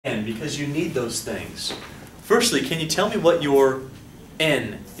n because you need those things. Firstly, can you tell me what your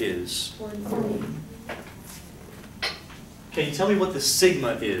n is? 40. Can you tell me what the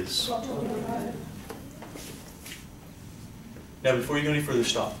sigma is? 25. Now, before you go any further,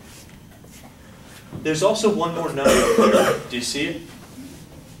 stop. There's also one more number up there. Do you see it?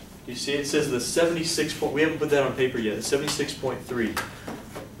 Do you see it? It says the 76 point. We haven't put that on paper yet. The 76.3.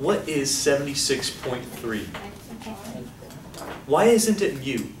 What is 76.3? Why isn't it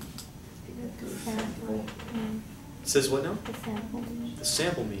mu? It says what now? The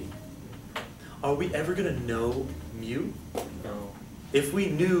sample mean. Are we ever going to know mu? No. If we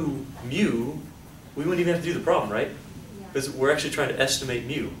knew mu, we wouldn't even have to do the problem, right? Because we're actually trying to estimate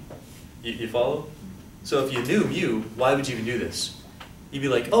mu. You follow? So if you knew mu, why would you even do this? You'd be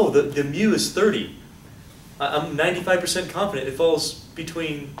like, oh, the mu is 30. I'm 95% confident it falls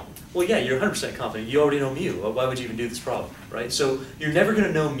between, well, yeah, you're 100% confident. You already know mu. Why would you even do this problem, right? So you're never going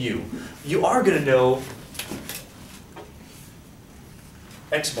to know mu. You are going to know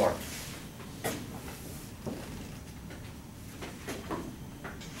x bar.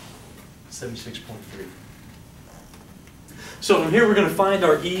 .3. So from here we're going to find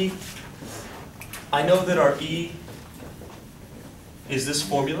our E. I know that our E is this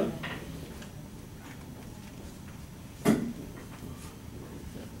formula.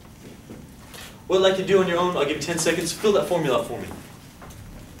 What I'd like to do on your own, I'll give you 10 seconds, fill that formula out for me.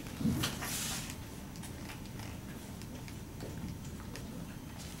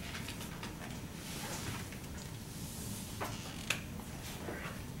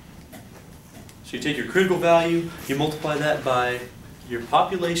 So you take your critical value, you multiply that by your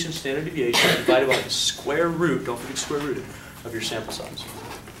population standard deviation, divided by the square root, don't forget square root, of your sample size.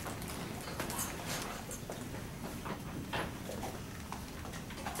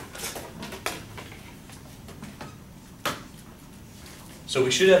 So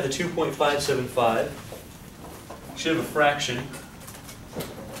we should have the 2.575. We should have a fraction.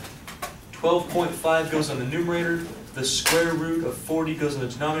 12.5 goes on the numerator. The square root of 40 goes in the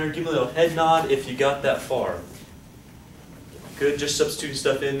denominator. Give me a little head nod if you got that far. Good, just substituting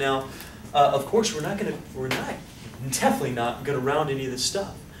stuff in now. Of course, we're definitely not gonna round any of this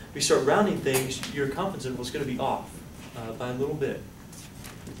stuff. If you start rounding things, your confidence interval is gonna be off by a little bit.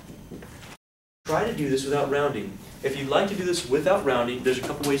 Try to do this without rounding. If you'd like to do this without rounding, there's a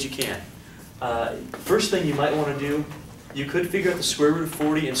couple ways you can. First thing you might wanna do, you could figure out the square root of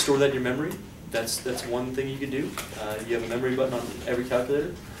 40 and store that in your memory. That's one thing you could do. You have a memory button on every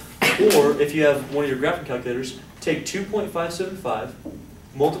calculator. Or if you have one of your graphing calculators, take 2.575,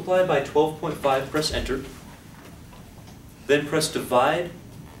 multiply by 12.5, press enter. Then press divide,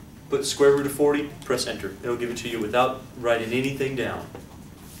 put square root of 40, press enter. It'll give it to you without writing anything down.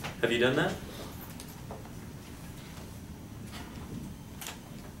 Have you done that?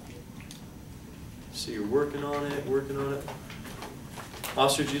 So you're working on it, working on it.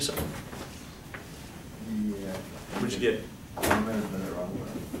 Ostrich, did you do something? Yeah. What'd you get? I might have done it wrong.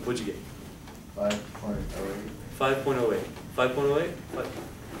 What'd you get? 5.08. 5.08. 5.08?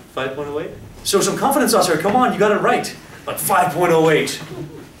 5.08? So some confidence, Oscar. Come on, you got it right. Like 5.08.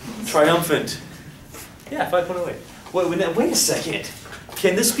 Triumphant. Yeah, 5.08. Wait a second.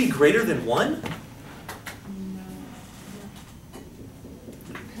 Can this be greater than 1?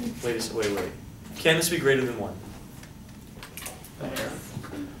 Wait. Can this be greater than 1?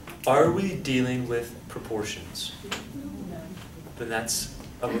 Are we dealing with proportions? Then that's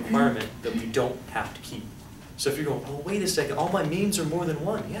a requirement that we don't have to keep. So if you're going, oh, wait a second, all my means are more than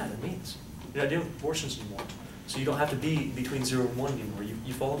 1. Yeah, that means you're not dealing with proportions anymore. So you don't have to be between 0 and 1 anymore.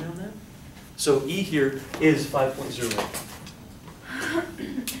 You follow me on that? So E here is 5.08.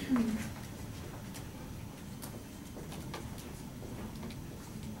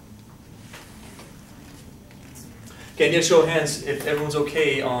 Okay, I need a show of hands if everyone's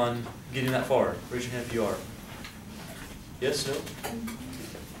okay on getting that far. Raise your hand if you are. Yes, no?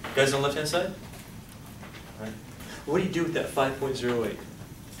 Guys on the left-hand side? All right. What do you do with that 5.08?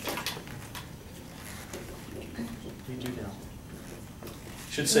 What do you do now?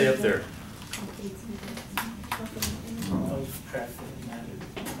 Should say up there.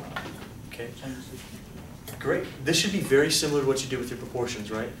 Okay. Great. This should be very similar to what you did with your proportions,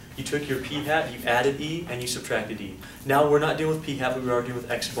 right? You took your p hat, you added e, and you subtracted e. Now we're not dealing with p hat, but we are dealing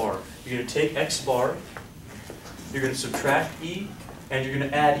with x bar. You're going to take x bar, you're going to subtract e, and you're going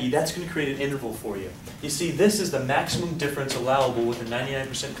to add e. That's going to create an interval for you. You see, this is the maximum difference allowable with a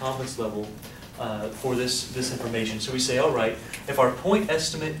 99% confidence level for this information. So we say, all right, if our point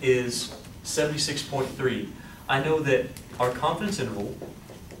estimate is 76.3, I know that our confidence interval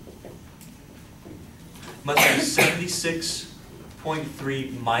must be 76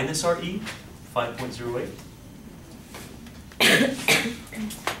 0.3 minus our E, 5.08.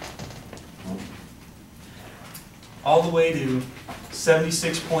 All the way to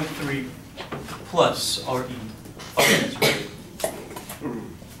 76.3 plus our E. Okay, that's right.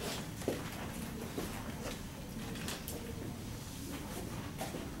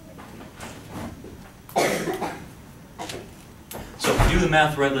 So if we do the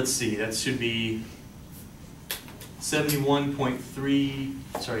math right, let's see, that should be 71.3,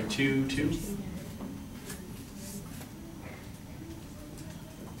 sorry, 22.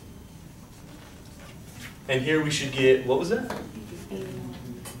 And here we should get, what was that? 81.38.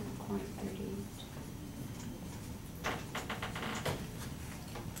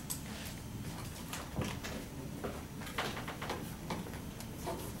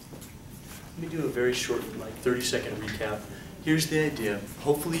 Let me do a very short, like 30-second recap. Here's the idea.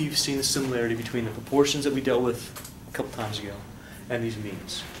 Hopefully you've seen the similarity between the proportions that we dealt with a couple times ago and these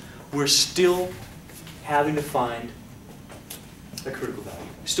means. We're still having to find a critical value.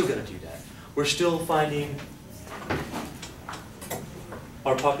 We're still going to do that. We're still finding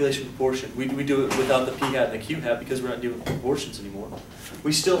our population proportion. We do it without the p-hat and the q-hat because we're not doing proportions anymore.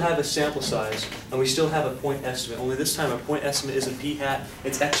 We still have a sample size, and we still have a point estimate, only this time our point estimate isn't p-hat,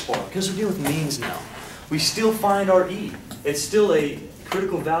 it's x-bar, because we're dealing with means now. We still find our e. It's still a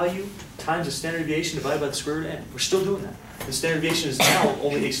critical value times the standard deviation divided by the square root of n. We're still doing that. The standard deviation is now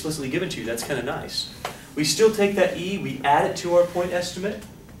only explicitly given to you. That's kind of nice. We still take that e, we add it to our point estimate,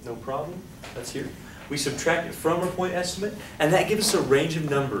 no problem, that's here. We subtract it from our point estimate, and that gives us a range of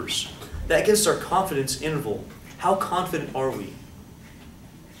numbers. That gives us our confidence interval. How confident are we?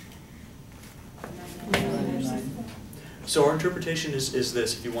 So our interpretation is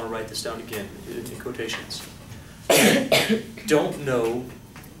this, if you want to write this down again, in quotations. Don't know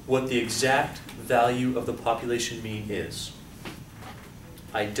what the exact value of the population mean is.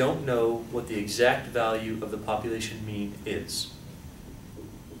 I don't know what the exact value of the population mean is.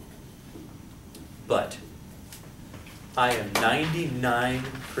 But I am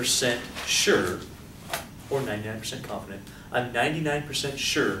 99% sure, or 99% confident, I'm 99%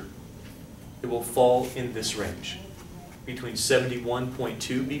 sure it will fall in this range, between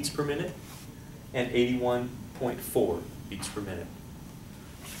 71.2 beats per minute and 81.4 beats per minute.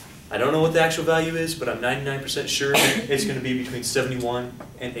 I don't know what the actual value is, but I'm 99% sure it's going to be between 71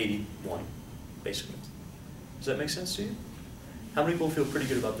 and 81, basically. Does that make sense to you? How many people feel pretty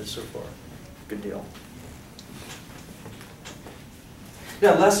good about this so far? Good deal.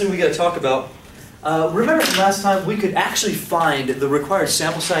 Now, last thing we got to talk about. Remember from last time we could actually find the required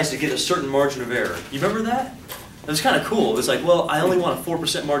sample size to get a certain margin of error. You remember that? It was kind of cool. It was like, well, I only want a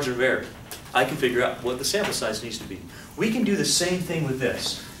 4% margin of error. I can figure out what the sample size needs to be. We can do the same thing with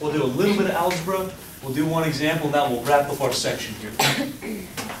this. We'll do a little bit of algebra. We'll do one example, and then we'll wrap up our section here.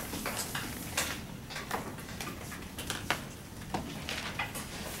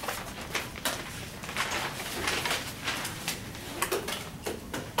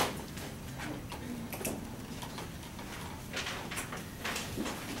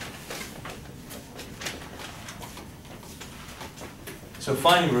 So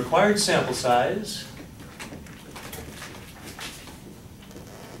finding required sample size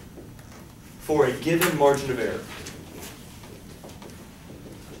for a given margin of error.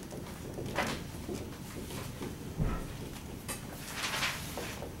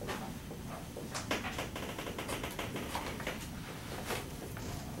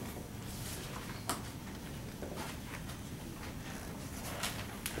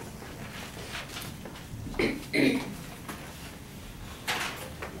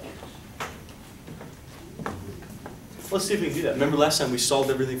 Let's see if we can do that. Remember last time we solved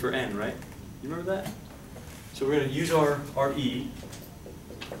everything for n, right? You remember that? So we're going to use our E.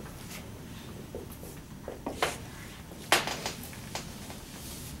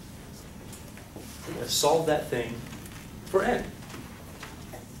 We're going to solve that thing for n.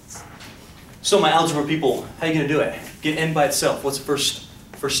 So my algebra people, how are you going to do it? Get n by itself. What's the first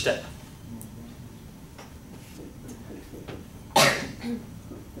step?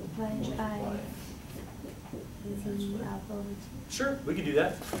 Divided by z alpha over 2. Sure, we can do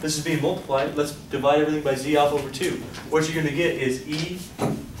that. This is being multiplied. Let's divide everything by z alpha over 2. What you're going to get is E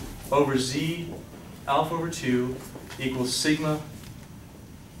over z alpha over 2 equals sigma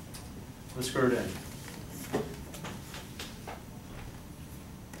the square root of n.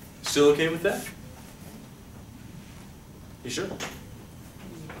 Still okay with that? You sure?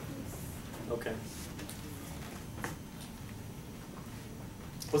 Okay.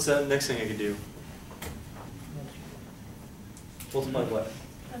 What's that next thing I could do? Multiply what?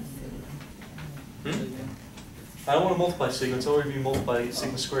 I don't want to multiply sigma, it's already being multiplied, I get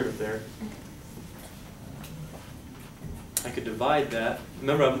sigma squared up there. I could divide that.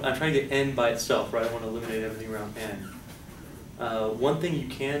 Remember, I'm trying to get n by itself, right? I want to eliminate everything around n. One thing you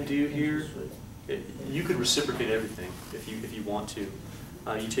can do here, you could reciprocate everything if you want to.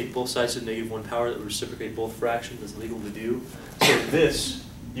 You take both sides to the -1 power, that would reciprocate both fractions, it's legal to do. So this,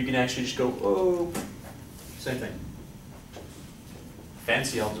 you can actually just go, oh, same thing.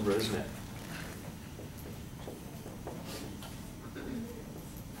 Fancy algebra, isn't it?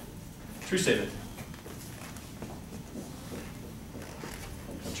 True statement.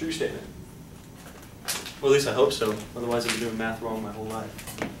 True statement. Well, at least I hope so. Otherwise, I've been doing math wrong my whole life.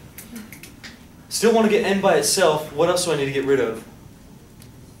 Still want to get n by itself. What else do I need to get rid of?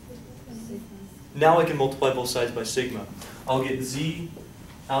 Now I can multiply both sides by sigma. I'll get z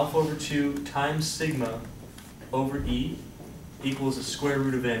alpha over 2 times sigma over e equals the square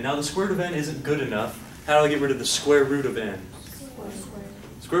root of n. Now the square root of n isn't good enough. How do I get rid of the square root of n?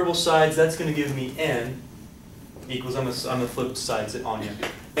 Square both sides, that's going to give me n equals, I'm going to flip sides on you.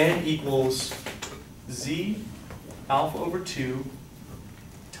 N equals z alpha over 2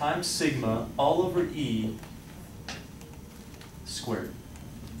 times sigma all over e squared.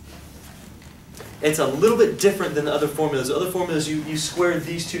 It's a little bit different than the other formulas. The other formulas, you square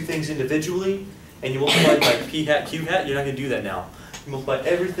these two things individually, and you multiply by p hat, q hat. You're not going to do that now. You multiply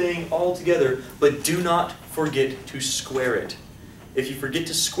everything all together, but do not forget to square it. If you forget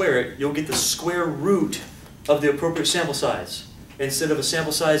to square it, you'll get the square root of the appropriate sample size. Instead of a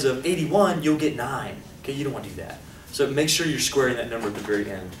sample size of 81, you'll get 9. Okay, you don't want to do that. So make sure you're squaring that number at the very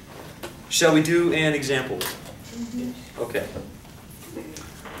end. Shall we do an example? Okay.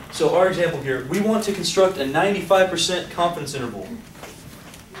 So our example here, we want to construct a 95% confidence interval.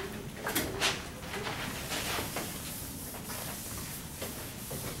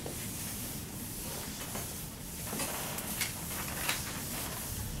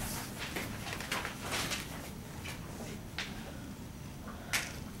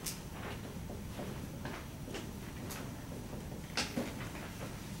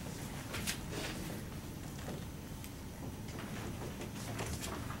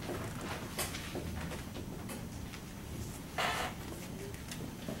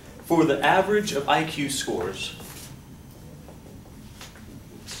 For the average of IQ scores.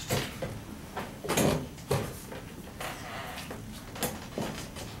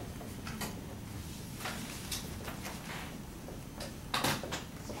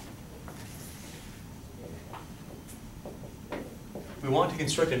 We want to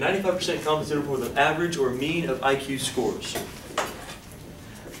construct a 95% confidence interval with an average or mean of IQ scores.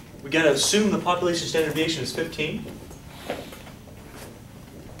 We got to assume the population standard deviation is 15.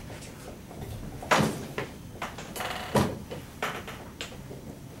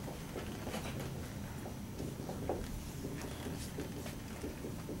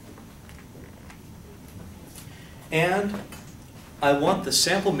 And I want the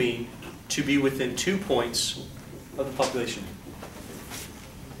sample mean to be within 2 points of the population.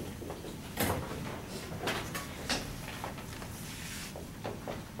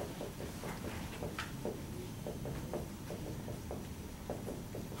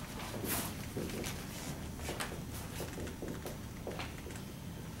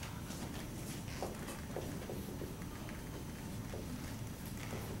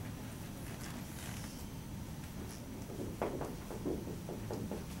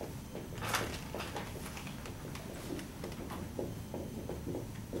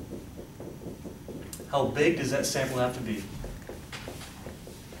 How big does that sample have to be?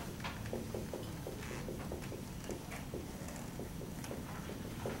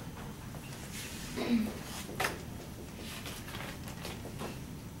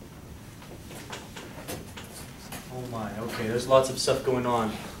 Oh my, okay, there's lots of stuff going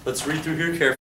on. Let's read through here carefully.